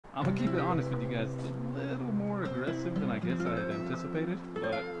I'm gonna keep it honest with you guys. It's a little more aggressive than I guess I had anticipated,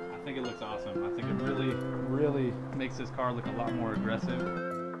 but I think it looks awesome. I think it really makes this car look a lot more aggressive.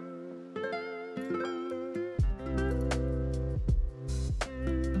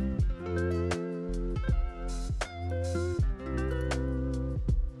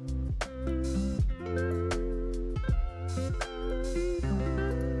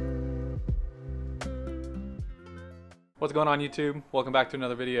 What's going on YouTube? Welcome back to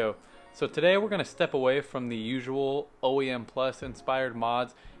another video. So today we're going to step away from the usual OEM Plus inspired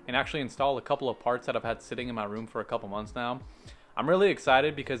mods and actually install a couple of parts that I've had sitting in my room for a couple months now. I'm really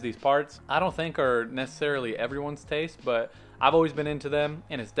excited because these parts I don't think are necessarily everyone's taste, but I've always been into them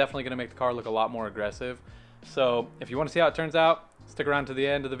and it's definitely going to make the car look a lot more aggressive. So if you want to see how it turns out, stick around to the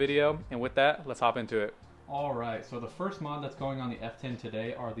end of the video, and with that, let's hop into it. Alright, so the first mod that's going on the F10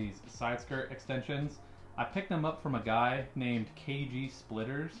 today are these Sideskirt extensions. I picked them up from a guy named KG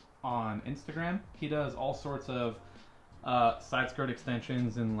Splitters on Instagram. He does all sorts of side skirt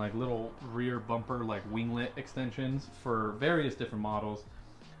extensions and like little rear bumper like winglet extensions for various different models.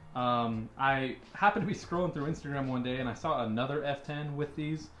 I happened to be scrolling through Instagram one day and I saw another F10 with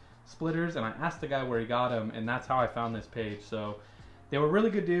these splitters, and I asked the guy where he got them, and that's how I found this page. So they were a really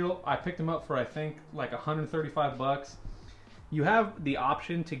good deal. I picked them up for I think like 135 bucks. You have the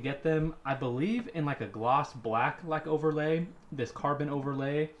option to get them, I believe, in like a gloss black like overlay, this carbon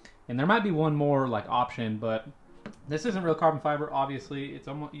overlay, and there might be one more like option, but this isn't real carbon fiber. Obviously, it's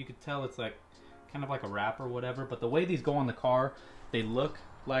almost, you could tell it's like kind of like a wrap or whatever, but the way these go on the car, they look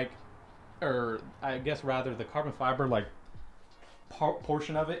like, or I guess rather the carbon fiber like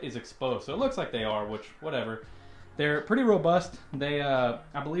portion of it is exposed, so it looks like they are, which whatever. They're pretty robust. They I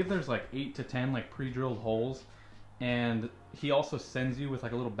believe there's like 8 to 10 like pre-drilled holes, and he also sends you with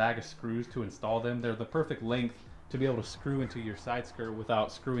like a little bag of screws to install them. They're the perfect length to be able to screw into your side skirt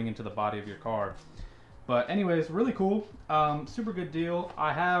without screwing into the body of your car. But anyways, really cool. Super good deal.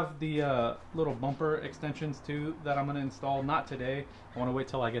 I have the little bumper extensions too that I'm going to install. Not today. I want to wait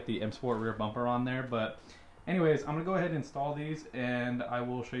till I get the M Sport rear bumper on there. But anyways, I'm going to go ahead and install these, and I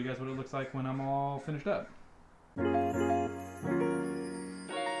will show you guys what it looks like when I'm all finished up.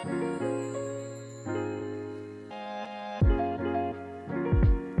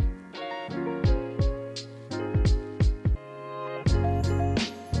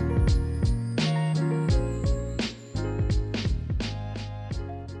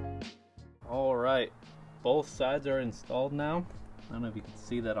 Alright, both sides are installed now. I don't know if you can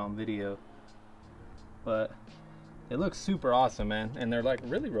see that on video, but it looks super awesome, man. And they're like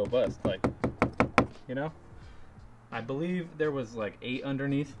really robust, like, you know, I believe there was like 8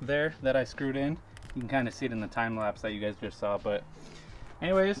 underneath there that I screwed in. You can kind of see it in the time lapse that you guys just saw. But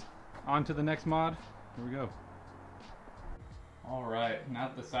anyways, on to the next mod. Here we go. Alright, now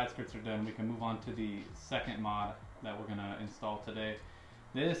that the side skirts are done, we can move on to the second mod that we're gonna install today.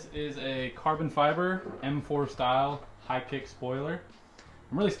 This is a carbon fiber M4 style high kick spoiler.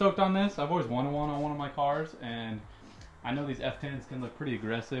 I'm really stoked on this. I've always wanted one on one of my cars, and I know these F10s can look pretty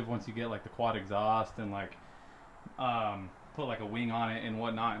aggressive once you get like the quad exhaust and like put like a wing on it and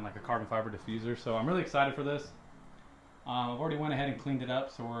whatnot, and like a carbon fiber diffuser. So I'm really excited for this. I've already went ahead and cleaned it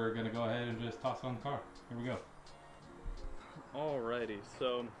up, so we're gonna go ahead and just toss it on the car. Here we go. Alrighty,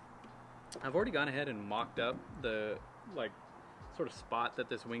 so I've already gone ahead and mocked up the like sort of spot that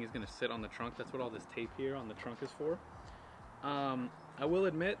this wing is going to sit on the trunk. That's what all this tape here on the trunk is for. I will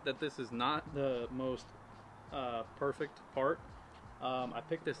admit that this is not the most perfect part. I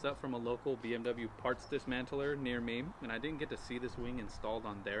picked this up from a local BMW parts dismantler near me, and I didn't get to see this wing installed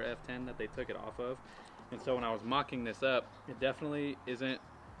on their F10 that they took it off of. And so when I was mocking this up, it definitely isn't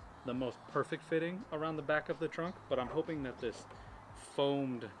the most perfect fitting around the back of the trunk, but I'm hoping that this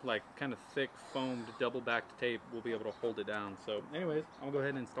foamed, like kind of thick foamed double backed tape will be able to hold it down. So anyways, I'm gonna go ahead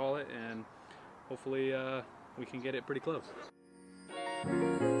and install it, and hopefully we can get it pretty close.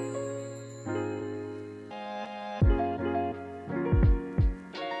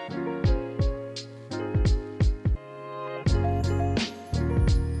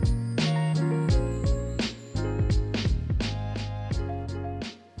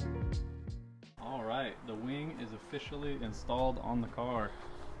 Alright, the wing is officially installed on the car.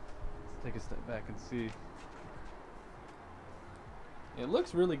 Let's take a step back and see. It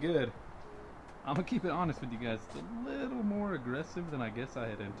looks really good. I'm gonna keep it honest with you guys. It's a little more aggressive than I guess I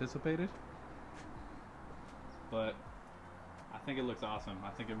had anticipated, but I think it looks awesome. I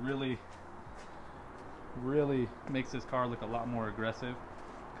think it really makes this car look a lot more aggressive.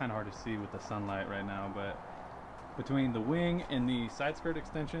 Kind of hard to see with the sunlight right now, but between the wing and the side skirt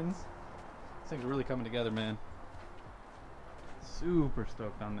extensions, things are really coming together, man. super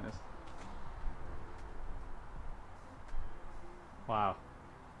stoked on this. Wow,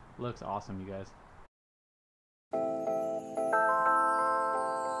 looks awesome, you guys.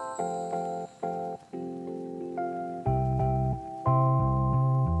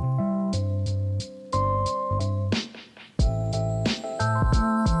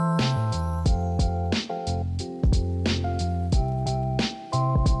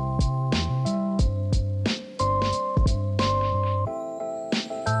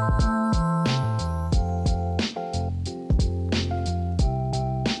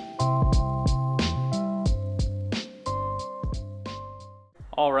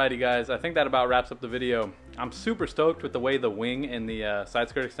 Alrighty guys, I think that about wraps up the video. I'm super stoked with the way the wing and the side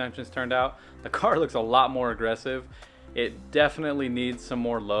skirt extensions turned out. The car looks a lot more aggressive. It definitely needs some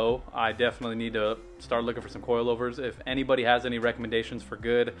more low. I definitely need to start looking for some coilovers. If anybody has any recommendations for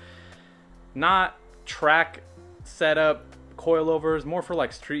good, not track setup coilovers, more for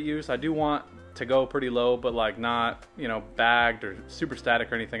like street use. I do want to go pretty low, but like not, you know, bagged or super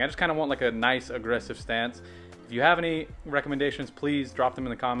static or anything. I just kind of want like a nice aggressive stance. If you have any recommendations, please drop them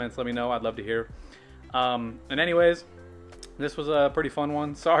in the comments. Let me know. I'd love to hear. And anyways, this was a pretty fun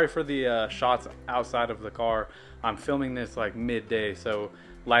one. Sorry for the shots outside of the car. I'm filming this like midday, so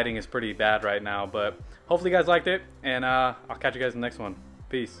lighting is pretty bad right now. But hopefully you guys liked it, and I'll catch you guys in the next one.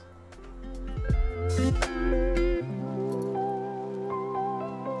 Peace.